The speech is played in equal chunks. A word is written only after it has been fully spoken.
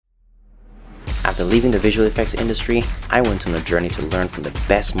After leaving the visual effects industry, I went on a journey to learn from the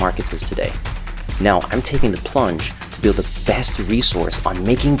best marketers today. Now I'm taking the plunge to build the best resource on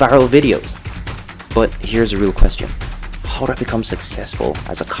making viral videos. But here's a real question. How do I become successful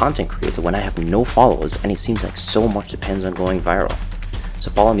as a content creator when I have no followers and it seems like so much depends on going viral?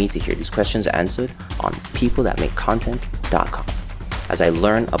 So follow me to hear these questions answered on peoplethatmakecontent.com as I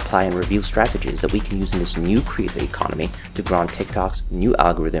learn, apply, and reveal strategies that we can use in this new creator economy to grow on TikTok's new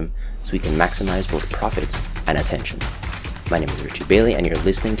algorithm so we can maximize both profits and attention. My name is Richie Bailey and you're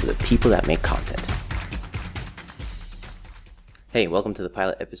listening to the People That Make Content. Hey, welcome to the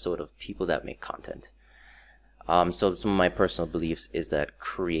pilot episode of People That Make Content. So some of my personal beliefs is that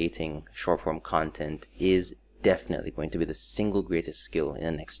creating short-form content is definitely going to be the single greatest skill in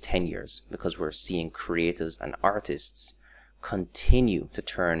the next 10 years because we're seeing creators and artists continue to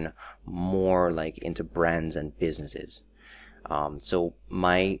turn more like into brands and businesses. So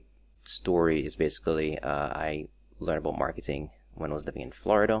my story is basically I learned about marketing when I was living in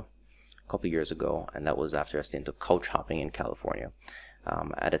Florida a couple of years ago, and that was after a stint of couch hopping in California.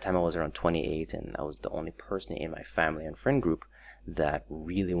 At the time I was around 28 and I was the only person in my family and friend group that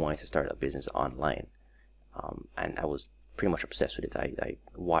really wanted to start a business online. And I was pretty much obsessed with it. I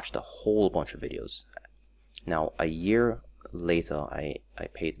watched a whole bunch of videos. Now, a year later, I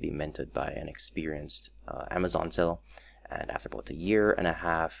paid to be mentored by an experienced Amazon seller. And after about a year and a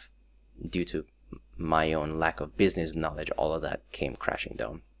half, due to my own lack of business knowledge, all of that came crashing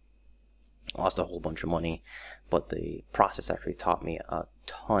down. I lost a whole bunch of money, but the process actually taught me a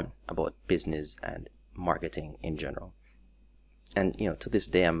ton about business and marketing in general. And, to this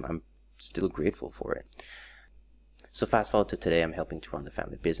day, I'm still grateful for it. So fast forward to today, I'm helping to run the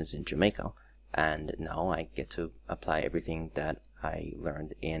family business in Jamaica, and now I get to apply everything that I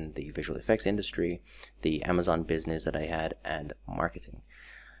learned in the visual effects industry, the Amazon business that I had, and marketing.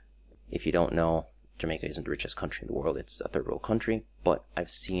 If you don't know, Jamaica isn't the richest country in the world, it's a third world country, but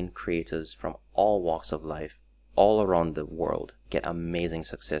I've seen creators from all walks of life, all around the world, get amazing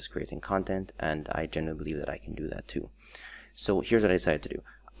success creating content, and I genuinely believe that I can do that too. So here's what I decided to do.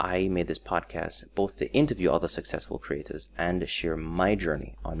 I made this podcast both to interview other successful creators and to share my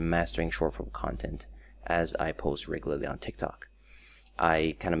journey on mastering short-form content as I post regularly on TikTok.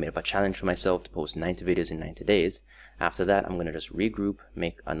 I kind of made up a challenge for myself to post 90 videos in 90 days. After that, I'm going to just regroup,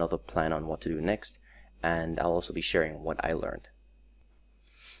 make another plan on what to do next, and I'll also be sharing what I learned.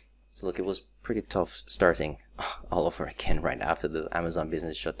 So look, it was pretty tough starting all over again right after the Amazon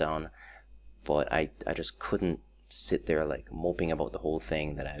business shut down, but I just couldn't sit there like moping about the whole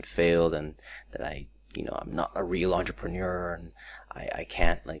thing, that I had failed and that I'm not a real entrepreneur and I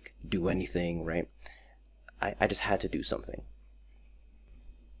can't like do anything, right? I just had to do something.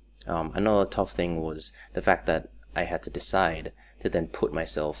 Another tough thing was the fact that I had to decide to then put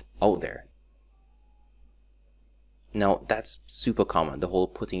myself out there. Now that's super common, the whole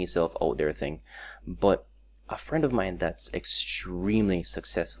putting yourself out there thing, but a friend of mine that's extremely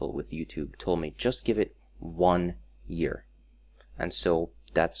successful with YouTube told me just give it 1 year. And so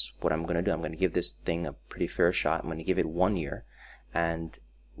that's what I'm going to do. I'm going to give this thing a pretty fair shot. I'm going to give it 1 year. And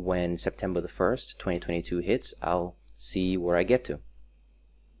when September the 1st, 2022 hits, I'll see where I get to.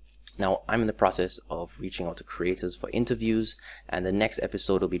 Now, I'm in the process of reaching out to creators for interviews, and the next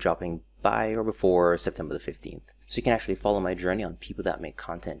episode will be dropping by or before September the 15th. So you can actually follow my journey on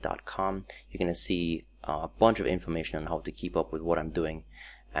peoplethatmakecontent.com. You're going to see a bunch of information on how to keep up with what I'm doing.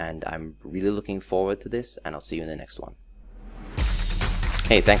 And I'm really looking forward to this, and I'll see you in the next one.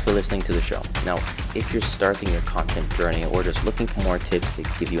 Hey, thanks for listening to the show. Now, if you're starting your content journey or just looking for more tips to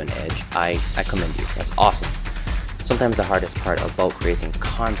give you an edge, I commend you. That's awesome. Sometimes the hardest part about creating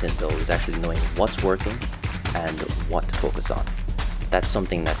content, though, is actually knowing what's working and what to focus on. That's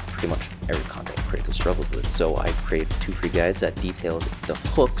something that pretty much every content creator struggles with. So I created 2 free guides that details the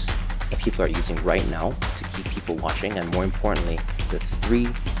hooks that people are using right now to keep people watching, and more importantly, the 3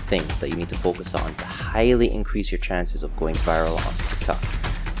 things that you need to focus on to highly increase your chances of going viral on TikTok.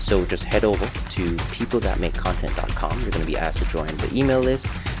 So just head over to peoplethatmakecontent.com. You're going to be asked to join the email list,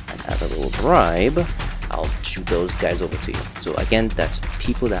 and as a little bribe, I'll shoot those guys over to you. So again, that's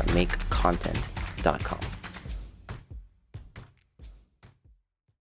peoplethatmakecontent.com.